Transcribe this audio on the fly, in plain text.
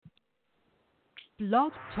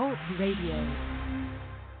Blog Talk Radio.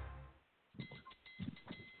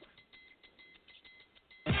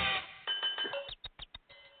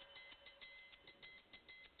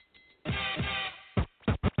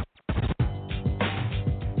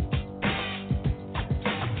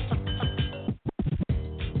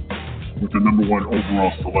 With the number 1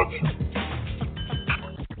 overall selection.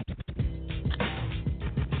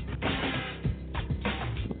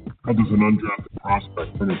 How does an undrafted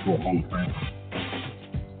prospect turn into a Hall of Famer?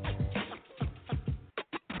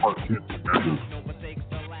 Hard can't be measured.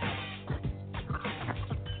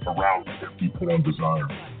 Aroused can't be put on desire.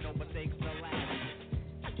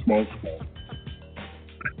 Small school.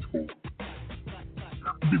 Big school. You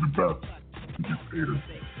have to be the best to get paid.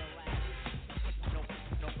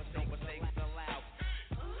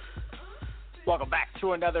 Welcome back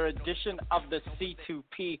to another edition of the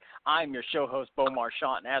C2P. I'm your show host, Bo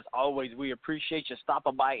Marchionte, and as always, we appreciate you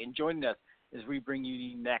stopping by and joining us as we bring you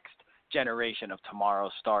the next generation of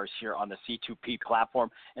tomorrow's stars here on the C2P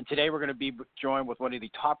platform. And today we're going to be joined with one of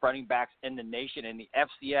the top running backs in the nation in the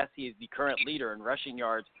FCS. He is the current leader in rushing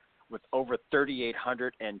yards with over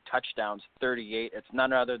 3,800 and touchdowns, 38. It's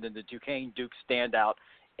none other than the Duquesne Duke standout,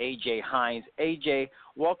 AJ Hines. AJ,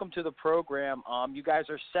 welcome to the program. You guys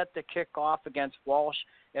are set to kick off against Walsh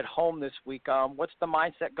at home this week. What's the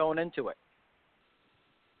mindset going into it?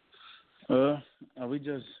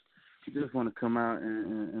 We just want to come out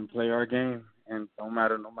and play our game, and no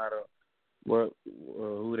matter what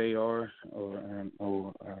who they are or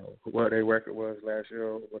what their record was last year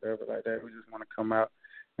or whatever like that. We just want to come out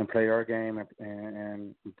and play our game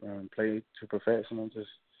and play to perfection and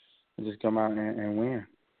just come out and win.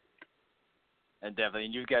 And definitely,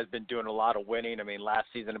 and you guys have been doing a lot of winning. I mean, last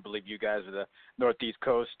season, I believe you guys were the Northeast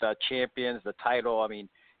Coast champions, the title. I mean,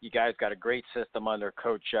 you guys got a great system under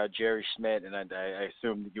Coach Jerry Schmidt, and I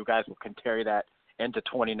assume you guys will carry that into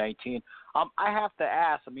 2019. I have to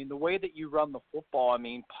ask, I mean, the way that you run the football, I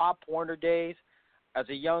mean, Pop Warner days, as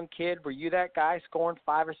a young kid, were you that guy scoring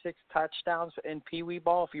 5 or 6 touchdowns in Pee Wee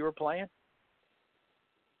ball if you were playing?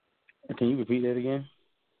 Can you repeat that again?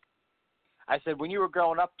 I said, when you were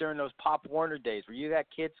growing up during those Pop Warner days, were you that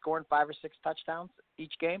kid scoring 5 or 6 touchdowns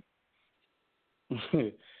each game?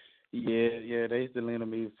 Yeah, they used to lean on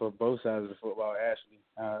me for both sides of the football. Actually,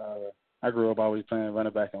 I grew up always playing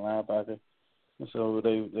running back and linebacker, so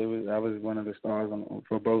I was one of the stars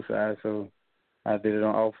for both sides. So I did it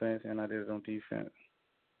on offense and I did it on defense.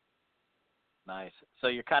 Nice. So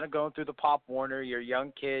you're kind of going through the Pop Warner. You're a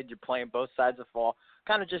young kid. You're playing both sides of the ball.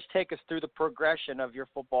 Kind of just take us through the progression of your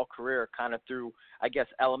football career, kind of through, I guess,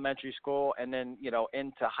 elementary school and then,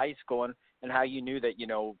 into high school and how you knew that,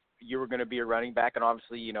 you were going to be a running back and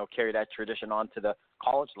obviously, carry that tradition on to the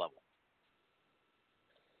college level.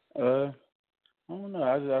 I don't know.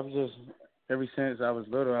 I was just, ever since I was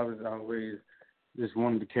little, I was always just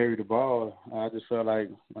wanted to carry the ball. I just felt like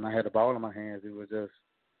when I had the ball in my hands, it was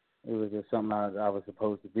just something I was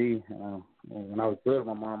supposed to be. When I was little,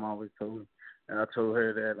 my mom always told me, and I told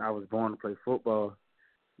her that I was born to play football,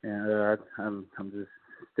 and I'm just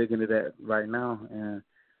sticking to that right now. And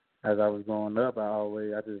as I was growing up,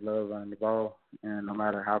 I just loved running the ball, and no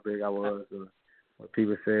matter how big I was or what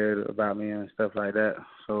people said about me and stuff like that.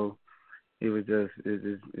 So it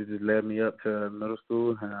just led me up to middle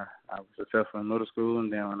school, and I was successful in middle school,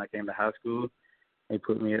 and then when I came to high school, they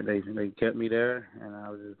kept me there, and I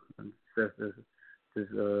was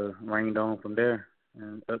just rained on from there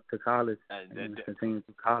and up to college and continued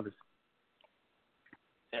to college.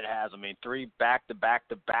 It has. I mean, 3 back-to-back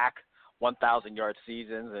 1,000-yard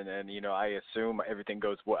seasons, and I assume everything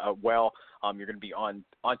goes well. You're going to be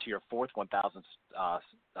onto your 4th 1,000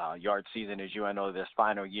 yard season, as you know, this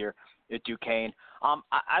final year at Duquesne.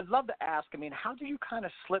 I'd love to ask, I mean, how do you kind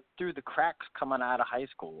of slip through the cracks coming out of high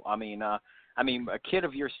school? I mean, a kid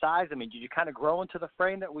of your size, I mean, did you kind of grow into the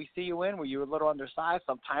frame that we see you in? Were you a little undersized?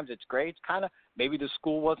 Sometimes it's grades, kind of. Maybe the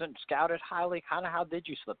school wasn't scouted highly. Kind of how did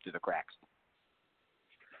you slip through the cracks?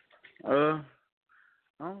 I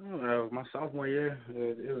don't know. My sophomore year,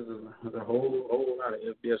 it was a whole lot of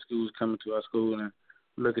FBS schools coming to our school and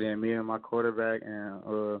looking at me and my quarterback,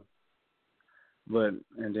 and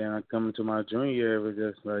then I coming to my junior year, it was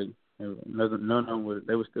just like none of them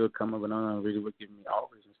they were still coming, but none of them really were giving me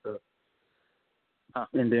offers and stuff. Huh.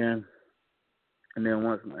 And then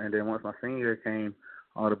once my senior year came,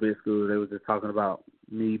 all the big schools they were just talking about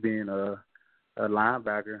me being a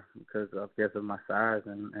linebacker because I guess of my size,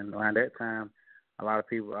 and around that time, a lot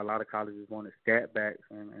of colleges wanted scat backs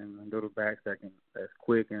and little backs that's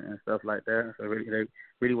quick and stuff like that. So they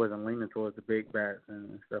really wasn't leaning towards the big backs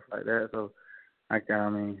and stuff like that. So I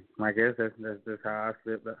mean, I guess that's just how I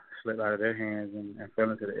slipped out of their hands and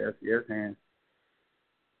fell into the FCS hands.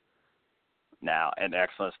 Now, and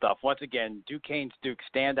excellent stuff. Once again, Duquesne's Duke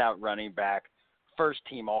standout running back, first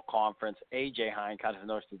team all-conference, A.J. Hines, kind of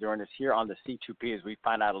knows to join us here on the C2P as we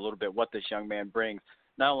find out a little bit what this young man brings,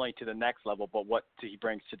 not only to the next level, but what he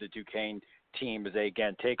brings to the Duquesne team as they,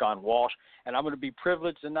 again, take on Walsh. And I'm going to be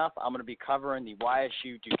privileged enough. I'm going to be covering the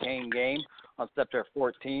YSU Duquesne game on September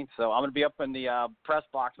 14th. So I'm going to be up in the press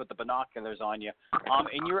box with the binoculars on you.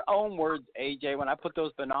 In your own words, A.J., when I put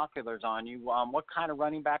those binoculars on you, what kind of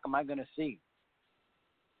running back am I going to see?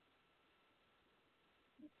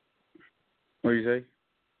 What do you say?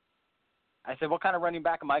 I said, what kind of running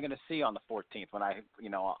back am I going to see on the 14th when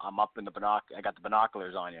I'm up in the I got the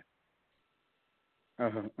binoculars on you?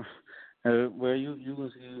 Well, you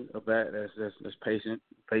will see a back that's patient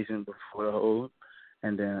before the hold,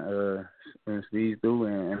 and then when speeds through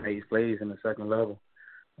and makes plays in the second level.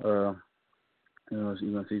 You're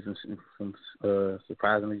gonna see some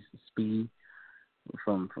surprisingly speed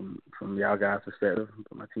from y'all guys' perspective.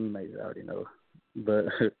 But my teammates already know, but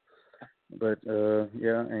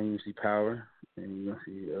yeah, and you see power, and you're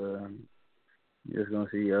just gonna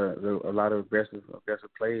see a lot of aggressive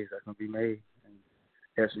plays that can be made, and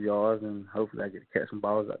extra yards, and hopefully I get to catch some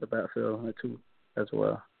balls out the backfield too as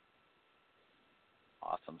well.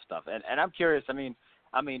 Awesome stuff. And I'm curious. I mean,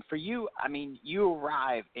 for you, you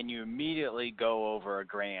arrive and you immediately go over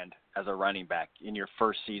 $1,000 as a running back in your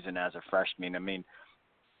first season as a freshman. I mean,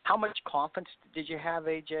 how much confidence did you have,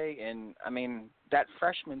 AJ? And, that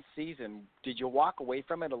freshman season, did you walk away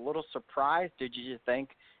from it a little surprised? Did you just think,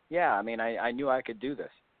 yeah, I knew I could do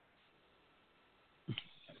this?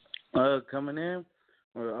 Coming in,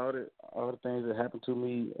 all the things that happened to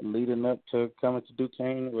me leading up to coming to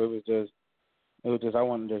Duquesne, it was just I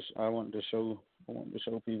wanted to show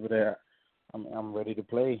people that I'm ready to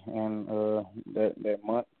play. And that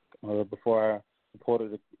month before I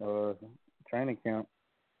reported the training camp,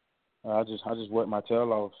 I just worked my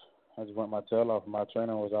tail off. My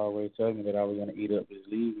trainer was always telling me that I was going to eat up this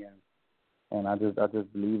league, and I just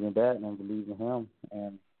believed in that and believed in him.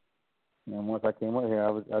 And once I came up here,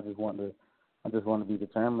 I just wanted to be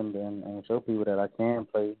determined and show people that I can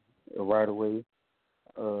play right away,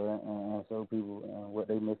 and show people what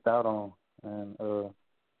they missed out on. And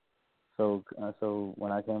so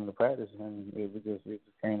when I came to practice, and it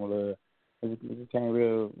came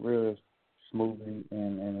real smoothly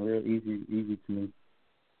and real easy to me.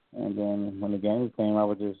 And then when the games came, I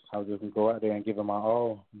was just gonna go out there and give it my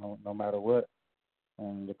all, no matter what.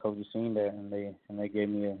 And the coaches seen that, and they finally gave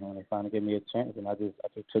me a chance, and I just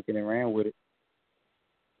took it and ran with it.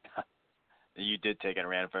 You did take it and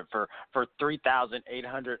ran for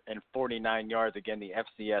 3,849 yards. Again, the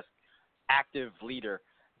FCS active leader,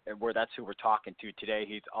 where that's who we're talking to today.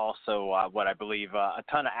 He's also what I believe a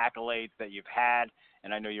ton of accolades that you've had,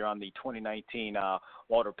 and I know you're on the 2019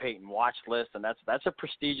 Walter Payton watch list, and that's a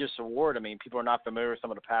prestigious award. People are not familiar with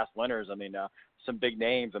some of the past winners. Some big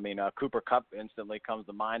names. Cooper Kupp instantly comes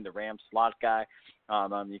to mind, the Rams slot guy.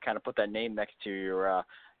 You kind of put that name next to your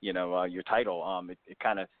title. It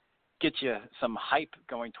kind of gets you some hype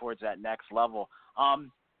going towards that next level.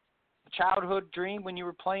 Childhood dream when you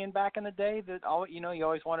were playing back in the day that you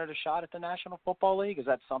always wanted a shot at the National Football League? Is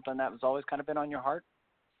that something that was always kind of been on your heart?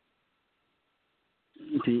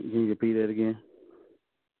 Can you repeat that again?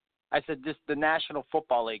 I said just the National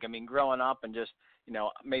Football League. Growing up and just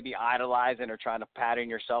maybe idolizing or trying to pattern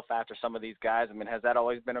yourself after some of these guys. Has that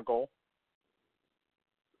always been a goal?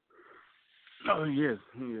 Oh yes.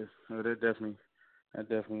 That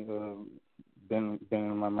definitely been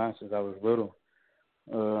in my mind since I was little.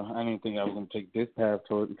 I didn't think I was going to take this path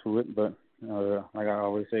to it, but like I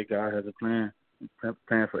always say, God has a plan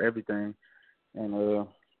for everything. And when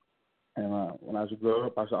I was growing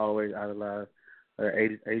up, I was always idolize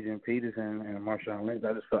Adrian Peterson and Marshawn Lynch.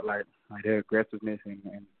 I just felt like their aggressiveness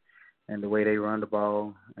and the way they run the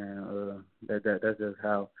ball, and that's just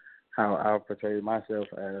how I portray myself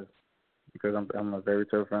as, because I'm a very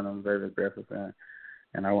tough runner, I'm very aggressive,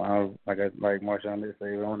 and I like Marshawn Lynch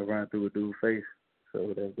say, I want to run through a dude's face.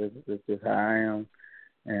 So that's just how I am,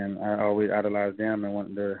 and I always idolize them and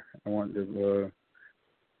want to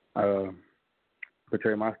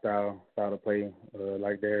portray my style to play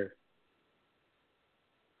like theirs.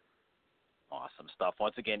 Awesome stuff.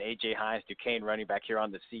 Once again, A.J. Hines, Duquesne running back here on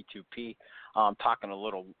the C2P, talking a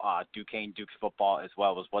little Duquesne Dukes football as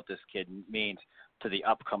well as what this kid means to the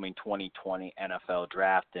upcoming 2020 NFL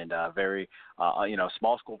draft, and very,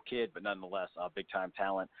 small school kid, but nonetheless big-time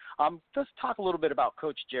talent. Let's talk a little bit about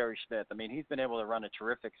Coach Jerry Smith. I mean, he's been able to run a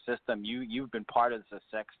terrific system. You've been part of the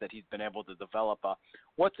success that he's been able to develop.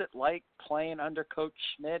 What's it like playing under Coach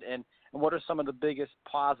Schmidt, and what are some of the biggest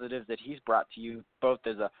positives that he's brought to you, both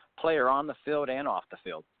as a player on the field and off the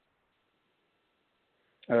field?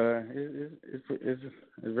 It's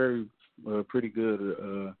very pretty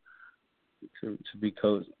good to be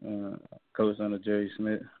coached under Jerry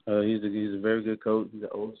Smith. He's a very good coach. He's an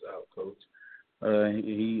old style coach.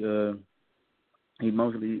 He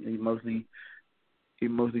mostly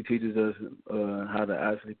teaches us how to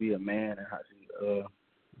actually be a man and how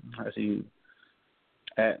to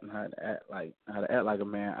act and how to act like a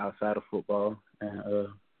man outside of football, and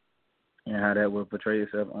how that will portray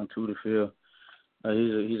itself onto the field.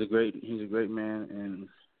 He's a great man,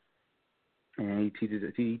 and he teaches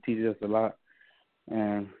us a lot.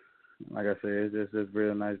 And like I said, it's just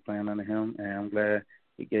real nice playing under him, and I'm glad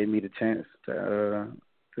he gave me the chance to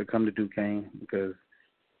come to Duquesne, because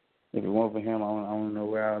if it weren't for him, I don't know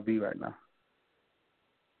where I'll be right now.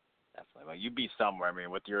 Definitely. Well, you'd be somewhere. I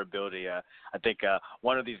mean, with your ability, I think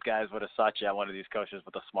one of these guys would have sought you out. One of these coaches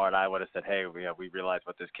with a smart eye would have said, hey, we realize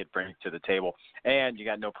what this kid brings to the table. And you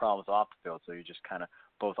got no problems off the field, so you just kind of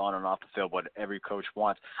both on and off the field, what every coach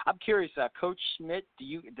wants. I'm curious, Coach Schmidt,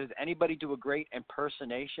 does anybody do a great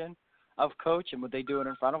impersonation of Coach, and would they do it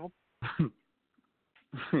in front of him?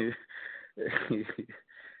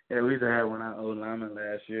 Yeah, we used to have one of our old linemen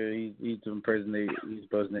last year. He used to impersonate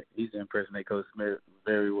Coach Smith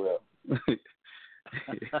very well.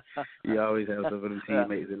 He always has some of them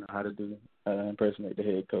teammates that know how to do impersonate the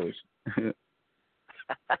head coach.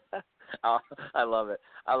 I love it.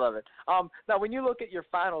 Now, when you look at your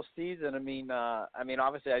final season, I mean,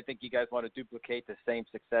 obviously, I think you guys want to duplicate the same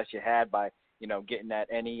success you had by, getting that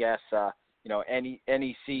NES,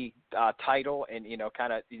 NEC title, and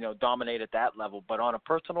kind of dominate at that level. But on a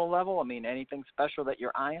personal level, I mean, anything special that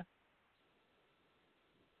you're eyeing?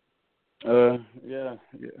 Yeah,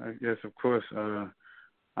 I guess of course.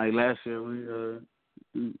 Like last year, we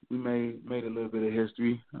made a little bit of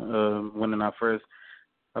history, winning our first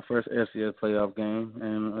FCS playoff game,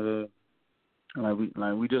 and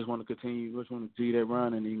we just want to continue. We just want to do that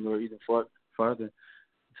run and even go even farther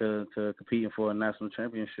to competing for a national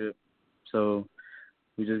championship. So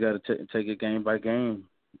we just got to take it game by game.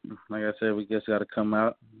 Like I said, we just got to come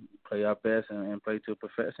out, play our best, and play to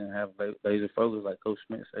perfection. And have laser focus, like Coach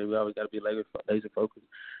Smith said. We always got to be laser focused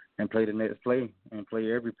and play the next play and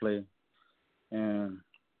play every play, and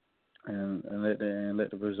let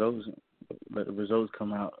the results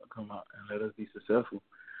come out and let us be successful.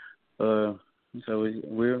 So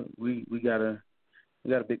we got a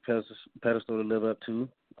big pedestal to live up to.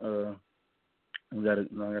 We got to,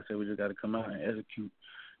 like I said, we just got to come out and execute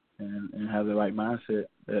and have the right mindset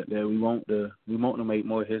that we want to make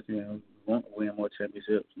more history and we want to win more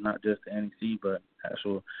championships, not just the NEC, but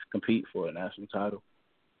actual compete for a national title.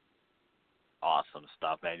 Awesome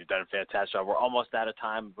stuff, man. You've done a fantastic job. We're almost out of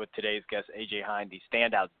time with today's guest, A.J. Hines, the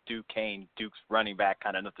standout Duquesne Dukes running back,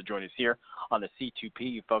 kind enough to join us here on the C2P.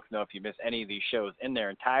 You folks know if you miss any of these shows in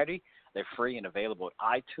their entirety, they're free and available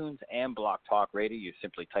at iTunes and Block Talk Radio. You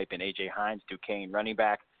simply type in A.J. Hines, Duquesne running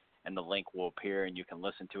back, and the link will appear, and you can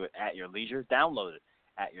listen to it at your leisure. Download it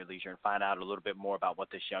at your leisure and find out a little bit more about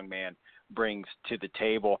what this young man brings to the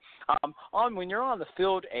table. When you're on the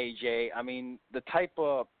field, A.J., I mean, the type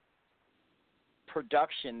of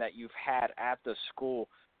production that you've had at the school,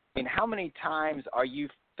 I mean, how many times are you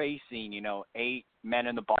facing, 8 men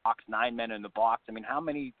in the box, 9 men in the box? I mean, how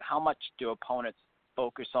much do opponents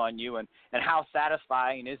focus on you, and how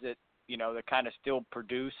satisfying is it, to kind of still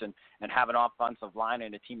produce and have an offensive line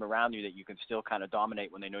and a team around you that you can still kind of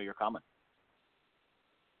dominate when they know you're coming?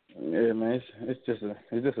 Yeah, man, it's just a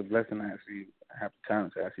blessing to actually have the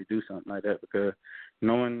talent to actually do something like that, because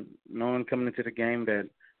knowing coming into the game that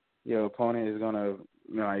your opponent is gonna,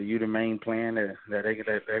 you the main plan that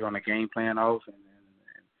they're gonna game plan off, and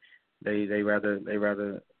they rather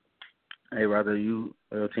you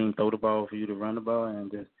team throw the ball for you to run the ball,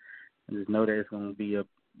 and just know that it's gonna be a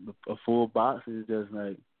full box. I just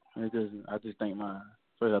thank I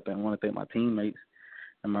want to thank my teammates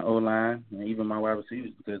and my O-line and even my wide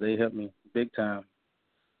receivers, because they helped me big time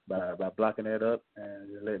by blocking that up and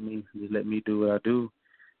just let me do what I do.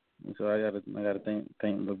 And so I gotta thank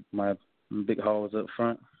my big hauls up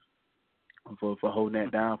front for holding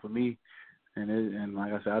that down for me. And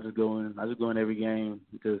like I said, I just go in every game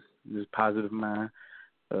just positive mind,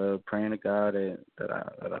 praying to God that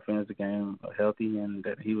I finish the game healthy and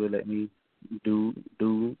that He would let me do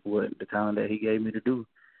what the talent that he gave me to do.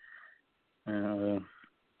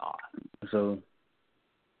 So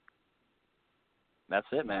that's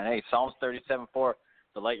it, man. Hey, Psalms 37:4.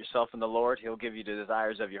 Delight yourself in the Lord. He'll give you the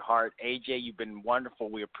desires of your heart. AJ, you've been wonderful.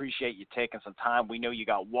 We appreciate you taking some time. We know you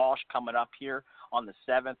got Walsh coming up here on the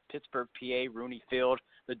 7th, Pittsburgh, PA, Rooney Field.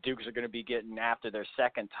 The Dukes are going to be getting after their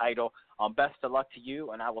second title. Best of luck to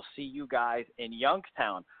you, and I will see you guys in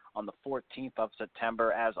Youngstown on the 14th of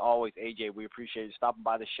September. As always, AJ, we appreciate you stopping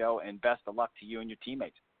by the show, and best of luck to you and your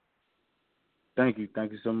teammates. Thank you.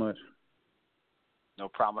 Thank you so much. No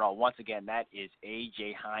problem at all. Once again, that is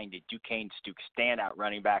A.J. Hines, the Duquesne Duke standout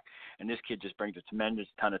running back, and this kid just brings a tremendous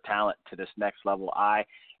ton of talent to this next level.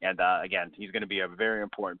 Again, he's going to be a very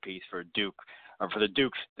important piece for the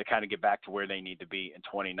Dukes to kind of get back to where they need to be in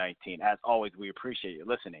 2019. As always, we appreciate you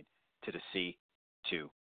listening to the C2